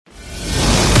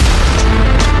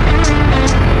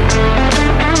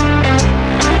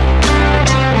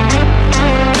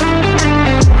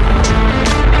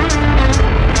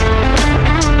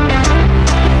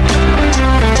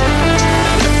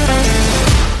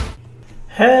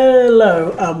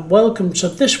Hello and welcome to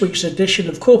this week's edition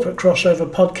of Corporate Crossover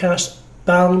Podcast,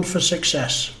 Bound for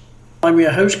Success. I'm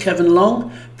your host Kevin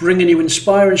Long, bringing you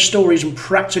inspiring stories and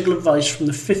practical advice from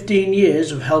the 15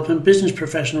 years of helping business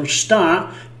professionals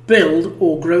start, build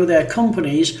or grow their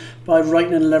companies by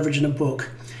writing and leveraging a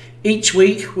book. Each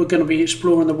week we're going to be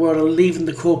exploring the world of leaving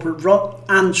the corporate rut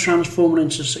and transforming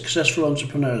into successful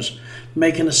entrepreneurs,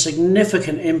 making a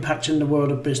significant impact in the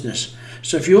world of business.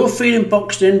 So if you're feeling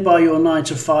boxed in by your 9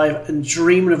 to 5 and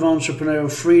dreaming of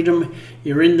entrepreneurial freedom,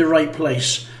 you're in the right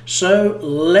place. So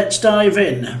let's dive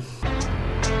in.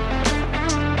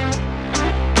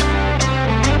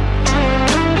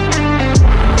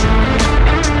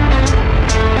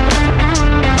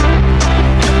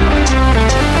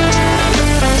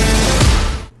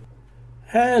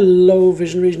 Hello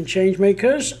visionaries and change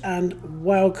makers, and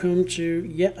welcome to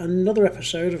yet another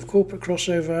episode of Corporate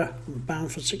Crossover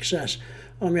Bound for Success.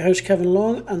 I'm your host Kevin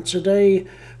Long, and today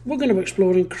we're going to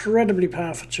explore an incredibly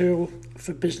powerful tool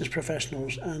for business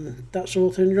professionals, and that's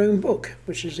authoring your own book,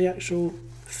 which is the actual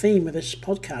theme of this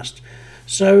podcast.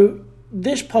 So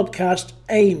this podcast's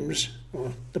aim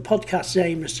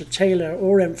is to tailor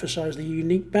or emphasize the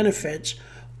unique benefits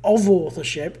of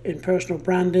authorship in personal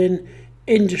branding,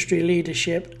 industry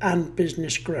leadership and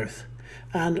business growth,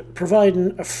 and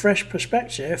providing a fresh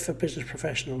perspective for business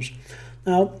professionals.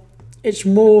 Now, it's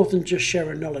more than just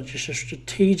sharing knowledge. It's a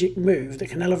strategic move that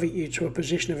can elevate you to a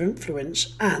position of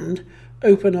influence and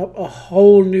open up a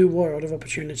whole new world of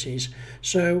opportunities.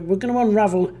 So we're going to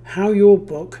unravel how your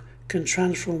book can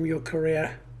transform your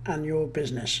career and your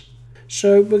business.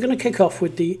 So we're going to kick off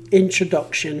with the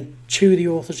introduction to the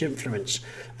author's influence.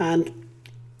 And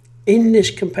in this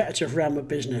competitive realm of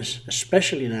business,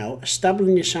 especially now,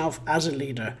 establishing yourself as a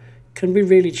leader can be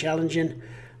really challenging,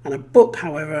 and a book,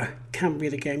 however, can be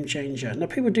the game changer. Now,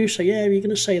 people do say, yeah, you're going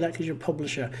to say that because you're a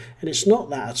publisher, and it's not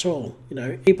that at all. You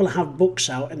know, people have books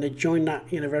out and they join that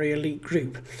in a very elite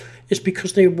group. It's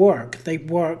because they work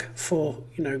for,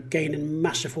 gaining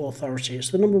massive authority.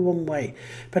 It's the number one way,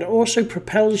 but it also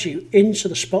propels you into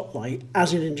the spotlight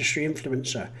as an industry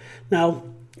influencer. Now,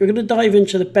 we're going to dive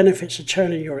into the benefits of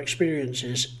turning your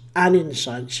experiences and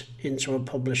insights into a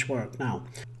published work now.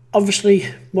 Obviously,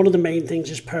 one of the main things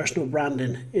is personal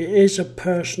branding. It is a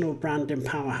personal branding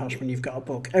powerhouse when you've got a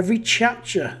book. Every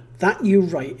chapter that you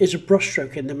write is a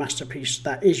brushstroke in the masterpiece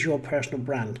that is your personal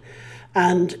brand.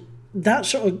 And that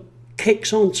sort of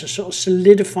kicks on to sort of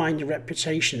solidifying your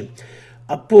reputation.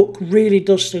 A book really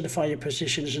does solidify your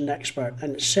position as an expert,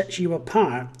 and it sets you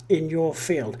apart in your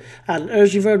field. And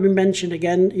as you've heard me mention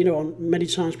again, many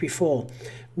times before,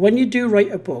 when you do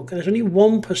write a book, there's only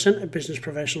 1% of business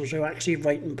professionals who actually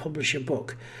write and publish a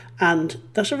book. And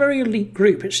that's a very elite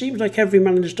group. It seems like every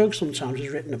man and his dog sometimes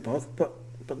has written a book,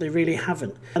 but they really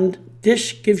haven't. And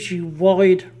this gives you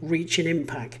wide-reaching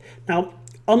impact. Now,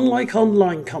 unlike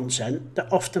online content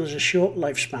that often has a short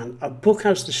lifespan, a book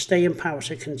has the staying power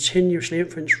to continuously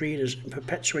influence readers and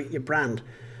perpetuate your brand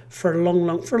for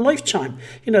a lifetime.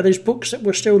 There's books that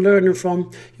we're still learning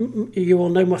from. You all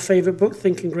know my favourite book,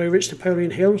 Think and Grow Rich,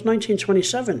 Napoleon Hill, was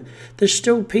 1927. There's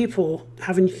still people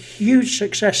having huge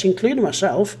success, including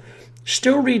myself,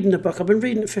 still reading the book. I've been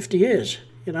reading it 50 years.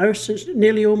 Since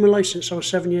nearly all my life, since I was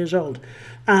 7 years old.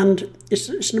 And it's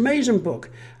an amazing book.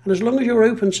 And as long as you're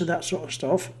open to that sort of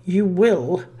stuff, you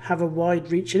will have a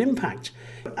wide-reaching impact.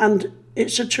 And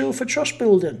it's a tool for trust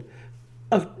building.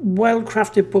 A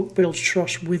well-crafted book builds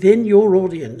trust within your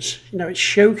audience. It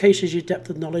showcases your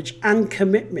depth of knowledge and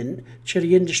commitment to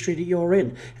the industry that you're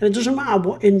in. And it doesn't matter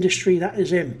what industry that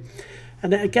is in.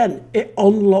 And again, it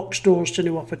unlocks doors to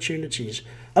new opportunities.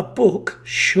 A book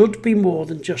should be more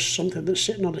than just something that's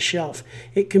sitting on a shelf.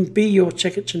 It can be your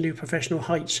ticket to new professional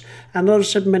heights. And as I've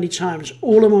said many times,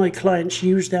 all of my clients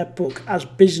use their book as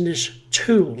business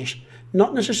tools.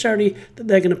 Not necessarily that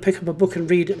they're going to pick up a book and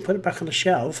read it and put it back on the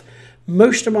shelf.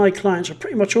 Most of my clients, or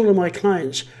pretty much all of my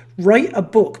clients, write a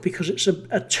book because it's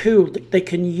a tool that they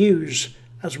can use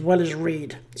as well as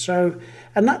read.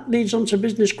 And that leads on to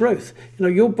business growth.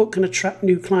 Your book can attract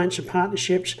new clients and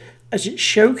partnerships as it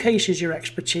showcases your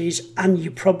expertise and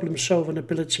your problem-solving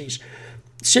abilities.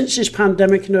 Since this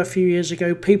pandemic, a few years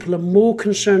ago, people are more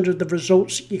concerned with the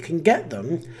results you can get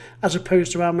them as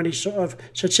opposed to how many sort of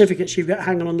certificates you've got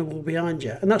hanging on the wall behind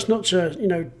you. And that's not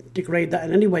to, degrade that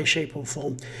in any way, shape or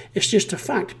form. It's just a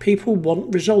fact. People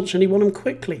want results and they want them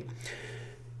quickly.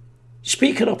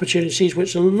 Speaking opportunities,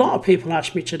 which a lot of people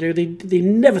ask me to do, they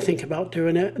never think about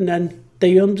doing it, and then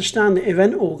they understand that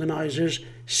event organisers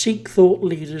seek thought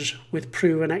leaders with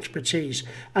proven expertise.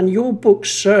 And your book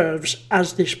serves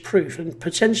as this proof and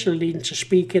potentially leading to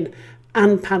speaking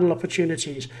and panel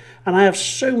opportunities. And I have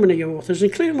so many authors,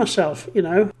 including myself,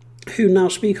 who now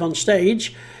speak on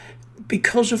stage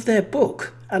because of their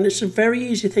book. And it's a very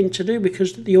easy thing to do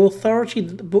because the authority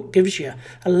that the book gives you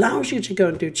allows you to go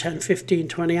and do 10, 15,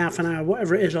 20, half an hour,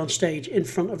 whatever it is on stage in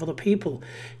front of other people.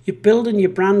 You're building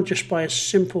your brand just by a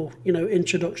simple,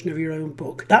 introduction of your own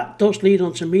book. That does lead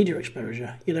on to media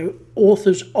exposure.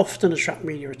 Authors often attract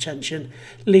media attention,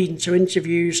 leading to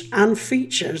interviews and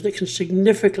features that can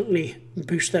significantly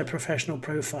boost their professional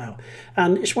profile.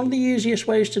 And it's one of the easiest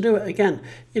ways to do it. Again,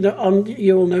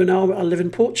 you all know now I live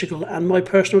in Portugal, and my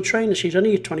personal trainer, she's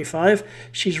only 25.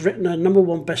 She's written a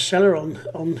 #1 bestseller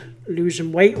on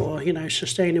losing weight or,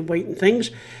 sustaining weight and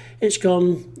things. It's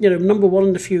gone, #1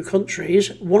 in a few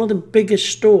countries. One of the biggest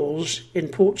stores in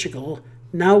Portugal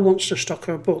now wants to stock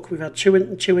her book. We've had two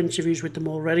interviews with them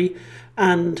already,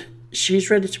 and she's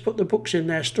ready to put the books in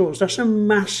their stores. That's a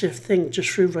massive thing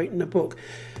just through writing a book.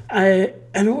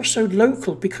 And also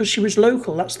local, because she was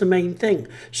local, that's the main thing.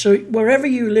 So wherever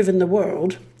you live in the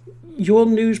world, your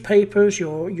newspapers,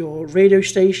 your radio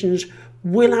stations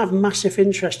will have massive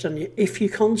interest in you if you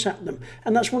contact them.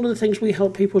 And that's one of the things we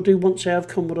help people do once they have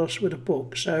come with us with a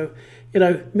book. So,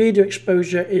 media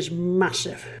exposure is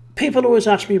massive. People always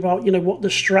ask me about, what the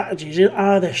strategies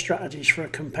are. There strategies for a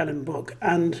compelling book?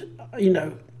 And,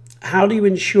 how do you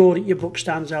ensure that your book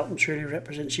stands out and truly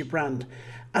represents your brand?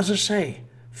 As I say,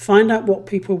 find out what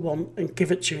people want and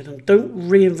give it to them. Don't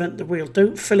reinvent the wheel.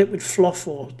 Don't fill it with fluff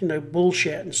or,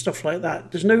 bullshit and stuff like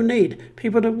that. There's no need.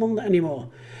 People don't want that anymore.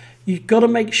 You've got to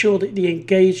make sure that the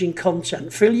engaging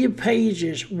content, fill your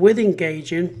pages with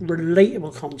engaging,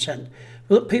 relatable content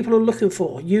that people are looking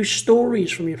for. Use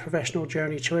stories from your professional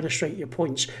journey to illustrate your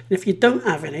points. And if you don't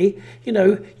have any,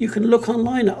 you can look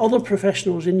online at other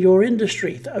professionals in your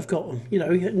industry that have got them,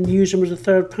 and use them as a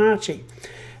third party.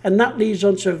 And that leads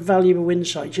on to valuable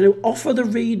insights. Offer the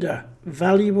reader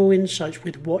valuable insights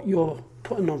with what you're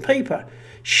putting on paper.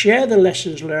 Share the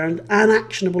lessons learned and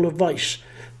actionable advice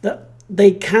that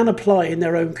they can apply in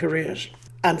their own careers.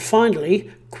 And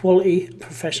finally, quality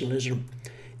professionalism.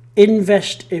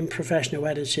 Invest in professional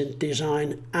editing,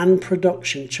 design and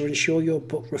production to ensure your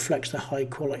book reflects the high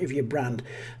quality of your brand.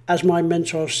 As my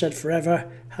mentor said forever,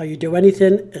 how you do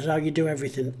anything is how you do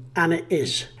everything. And it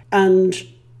is. And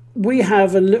we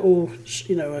have a little,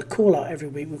 a call out every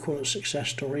week. We call it Success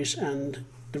Stories and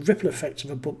the ripple effect of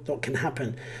a book that can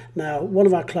happen. Now, one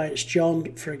of our clients,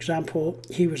 John, for example,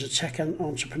 he was a tech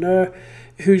entrepreneur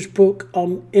whose book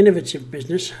on innovative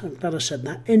business, I'm glad I said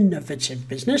that, innovative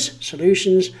business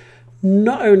solutions,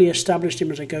 not only established him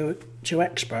as a go-to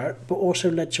expert, but also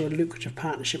led to a lucrative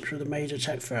partnership with a major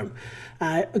tech firm,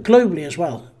 globally as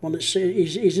well.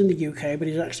 He's in the UK, but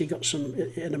he's actually got some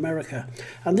in America.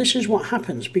 And this is what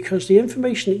happens because the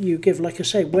information that you give, like I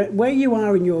say, where you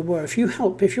are in your work,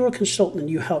 if you're a consultant and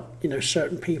you help,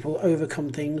 certain people overcome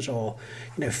things or,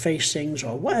 face things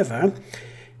or whatever,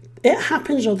 it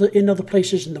happens in other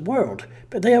places in the world,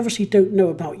 but they obviously don't know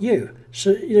about you.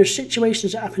 So,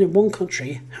 situations that happen in one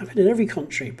country happen in every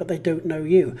country, but they don't know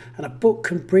you. And a book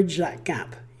can bridge that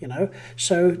gap,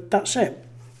 So that's it.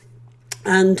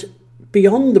 And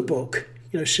beyond the book,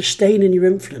 sustaining your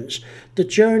influence, the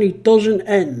journey doesn't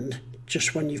end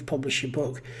just when you've published your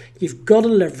book. You've got to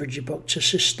leverage your book to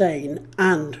sustain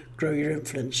and grow your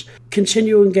influence.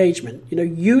 Continual engagement,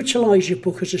 utilize your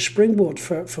book as a springboard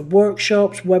for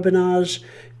workshops, webinars,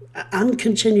 and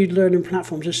continued learning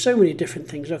platforms. There's so many different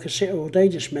things. I could sit here all day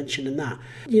just mentioning that,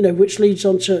 which leads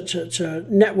on to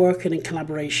networking and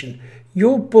collaboration.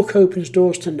 Your book opens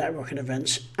doors to networking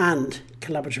events and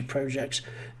collaborative projects,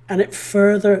 and it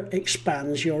further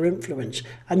expands your influence.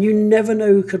 And you never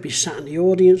know who could be sat in the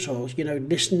audience or,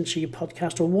 listening to your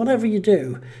podcast or whatever you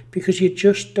do, because you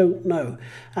just don't know.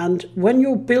 And when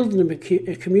you're building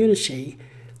a community,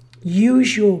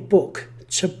 use your book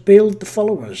to build the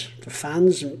followers, the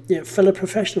fans, and fellow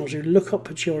professionals who look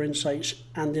up at your insights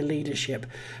and your leadership.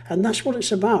 And that's what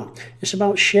it's about. It's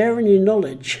about sharing your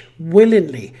knowledge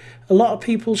willingly. A lot of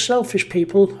people, selfish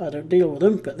people, I don't deal with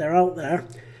them, but they're out there.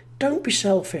 Don't be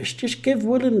selfish. Just give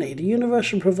willingly. The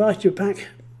universe will provide you back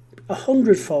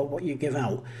 100-fold what you give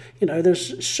out.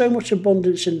 There's so much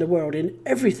abundance in the world in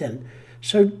everything.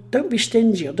 So don't be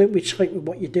stingy or don't be tight with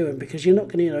what you're doing, because you're not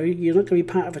going to be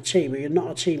part of a team, or you're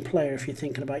not a team player if you're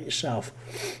thinking about yourself.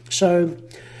 So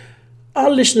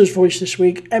our listener's voice this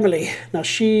week, Emily. Now,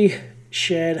 she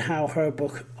shared how her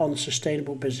book on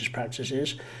sustainable business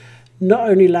practices not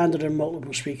only landed in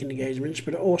multiple speaking engagements,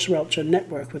 but it also helped her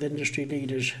network with industry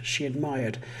leaders she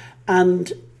admired.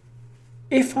 And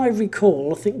if I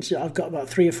recall, I think I've got about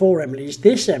 3 or 4 Emilys.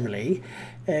 This Emily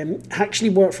actually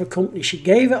worked for a company. She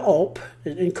gave it up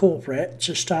in corporate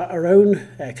to start her own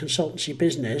consultancy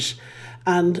business.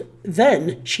 And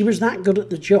then she was that good at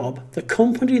the job, the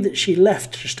company that she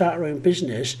left to start her own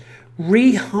business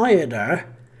rehired her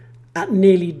at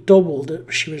nearly double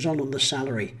that she was on the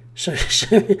salary. So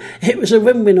it was a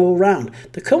win-win all round.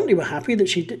 The company were happy that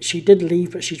she did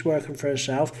leave, but she's working for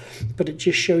herself. But it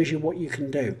just shows you what you can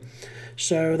do.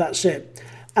 So that's it.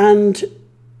 And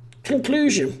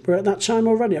conclusion, we're at that time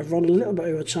already. I've run a little bit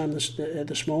over time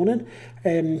this morning.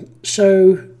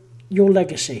 So your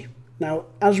legacy. Now,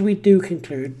 as we do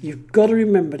conclude, you've got to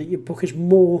remember that your book is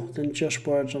more than just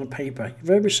words on a paper. You've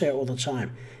heard me say it all the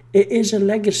time. It is a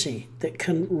legacy that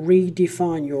can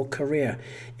redefine your career.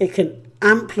 It can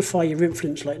amplify your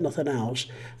influence like nothing else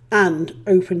and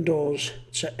open doors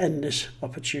to endless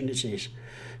opportunities.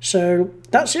 So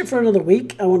that's it for another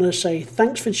week. I want to say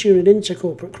thanks for tuning in to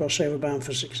Corporate Crossover Bound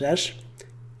for Success.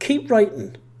 Keep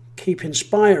writing, keep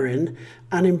inspiring,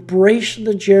 and embrace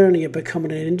the journey of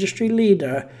becoming an industry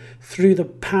leader through the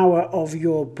power of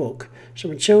your book.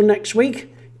 So until next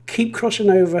week, keep crossing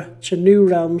over to new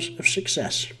realms of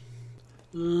success.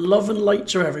 Love and light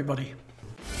to everybody.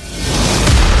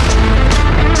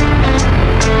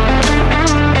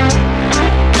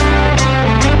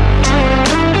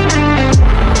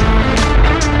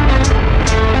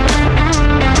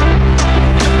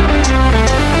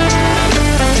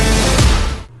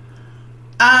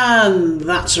 And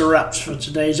that's a wrap for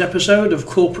today's episode of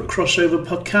Corporate Crossover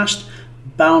Podcast,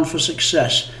 Bound for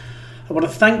Success. I want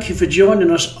to thank you for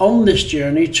joining us on this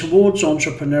journey towards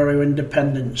entrepreneurial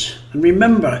independence. And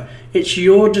remember, it's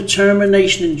your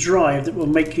determination and drive that will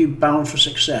make you bound for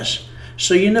success.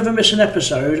 So you never miss an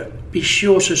episode, be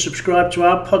sure to subscribe to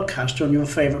our podcast on your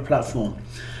favourite platform.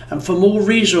 And for more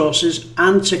resources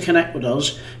and to connect with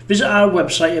us, visit our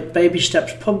website at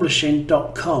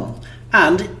babystepspublishing.com.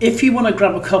 And if you want to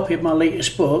grab a copy of my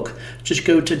latest book, just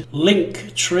go to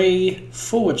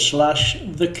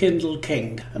linktree/The Kindle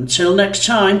King. Until next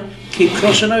time, keep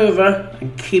crossing over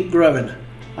and keep growing.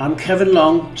 I'm Kevin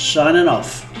Long, signing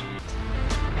off.